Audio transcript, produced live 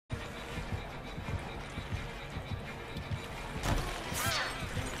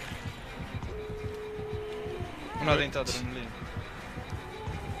hade inte adrenalin.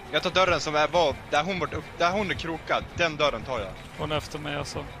 Jag tar dörren som var där hon är krokad. Den dörren tar jag. Hon är efter mig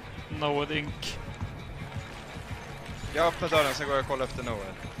alltså. Noed Inc. Jag öppnar dörren, sen går jag och kollar efter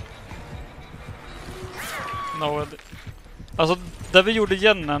Noed. Noed. Alltså, där vi gjorde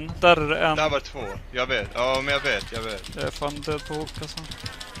gennen, där är det en... Där var 2, jag vet. Ja, men jag vet. Jag är fan död på hook alltså.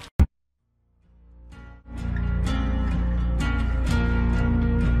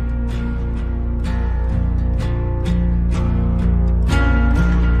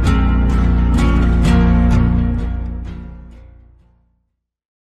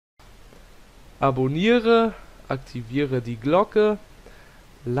 Abonniere, aktiviere die Glocke,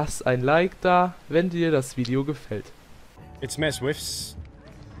 lass ein Like da, wenn dir das Video gefällt. It's Miss Whiffs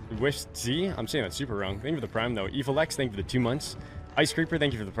Z. I'm saying that super wrong. Thank you for the prime though. Evil X, thank you for the 2 months. Ice Creeper,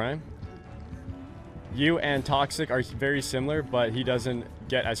 thank you for the prime. You and Toxic are very similar, but he doesn't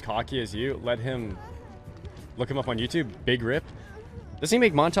get as cocky as you. Let him look him up on YouTube. Big Rip. Does he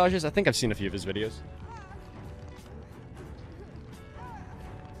make montages? I think I've seen a few of his videos.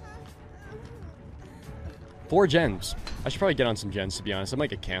 Four gens. I should probably get on some gens to be honest. I might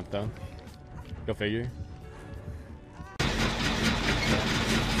get camped though. Go figure.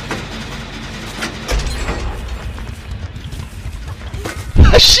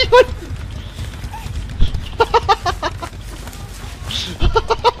 Shit!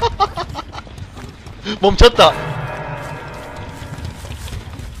 멈췄다.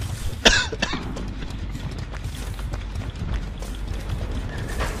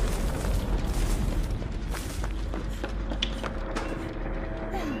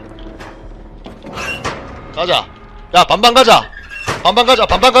 가자. 야, 반반 가자. 반반 가자.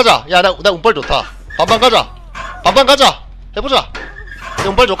 반반 가자. 야, 나 운빨 좋다. 반반 가자. 반반 가자. 해보자. 내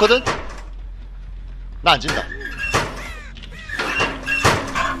운빨 좋거든. 나 안 진다.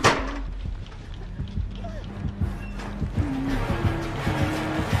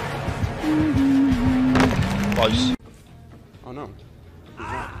 나이스. Oh no.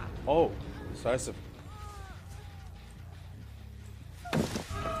 Oh, decisive.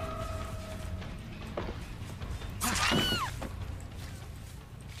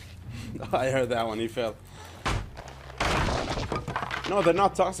 I heard that one, he fell. No, they're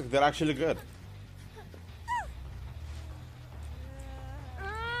not toxic, they're actually good.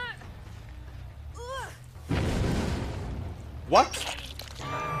 What?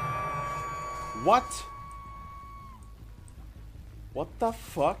 What? What the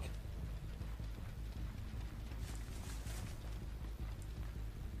fuck?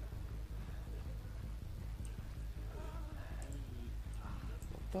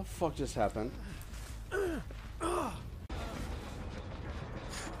 What the fuck just happened?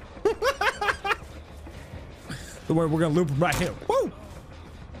 Don't worry, we're gonna loop him right here. Woo!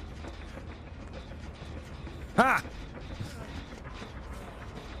 Ha!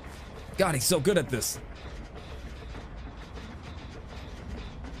 God, he's so good at this.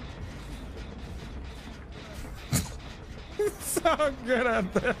 He's so good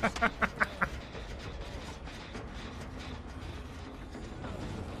at this.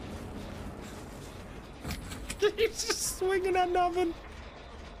 He's just swinging at nothing.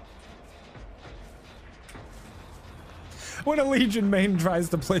 When a Legion main tries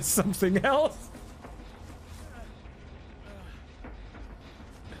to play something else.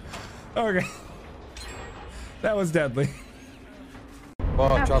 Okay. That was deadly.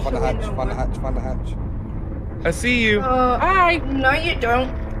 Oh, try find the hatch, find the hatch, find the hatch. I see you. No, you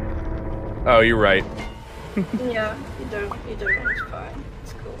don't. Oh, you're right. Yeah, you don't. You don't. It's fine.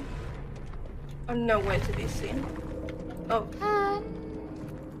 It's cool. I'm nowhere to be seen. Oh.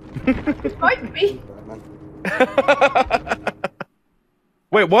 Might be.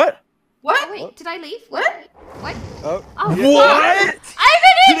 Wait, what? What? Oh, wait, did I leave? What? What? Oh. What? I'm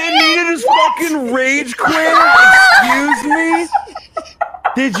an Did Anita just fucking rage quit? Excuse me?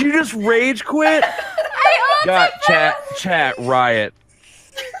 Did you just rage quit? Got chat riot.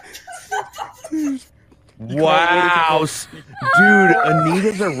 Wow, dude,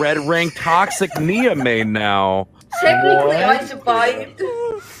 Anita's a red rank toxic Nia main now. Technically, I survived.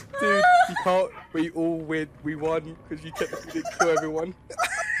 Dude, you can't. We all win. We won because you technically didn't kill everyone.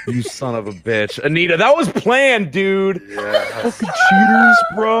 You son of a bitch. Anita, that was planned, dude. Yeah. Fucking cheaters,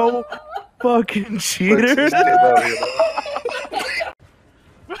 bro. Fucking cheaters.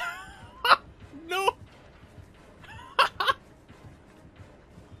 No.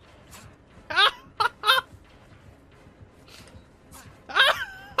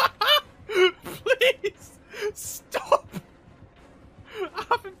 Please stop. I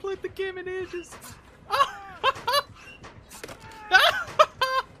haven't played the game in ages.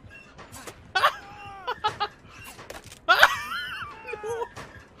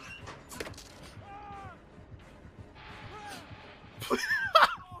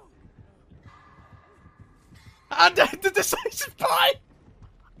 And the decisive pie!